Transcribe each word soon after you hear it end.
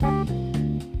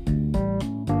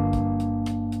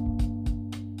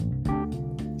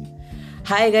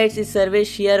Hi guys, it's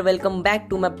Sarvesh here. Welcome back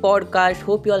to my podcast.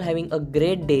 Hope you all having a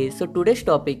great day. So today's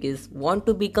topic is want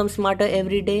to become smarter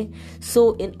every day.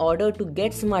 So in order to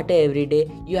get smarter every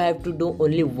day, you have to do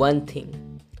only one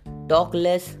thing. Talk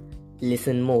less,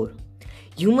 listen more.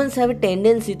 Humans have a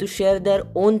tendency to share their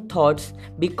own thoughts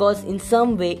because in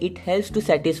some way it helps to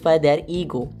satisfy their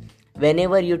ego.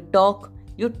 Whenever you talk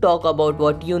about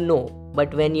what you know,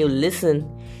 but when you listen,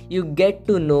 you get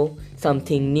to know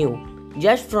something new.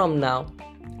 Just from now,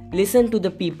 listen to the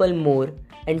people more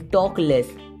and talk less.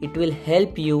 It will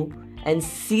help you and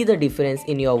see the difference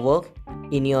in your work,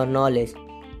 in your knowledge.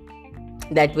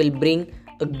 That will bring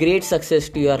a great success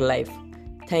to your life.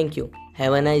 Thank you.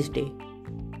 Have a nice day.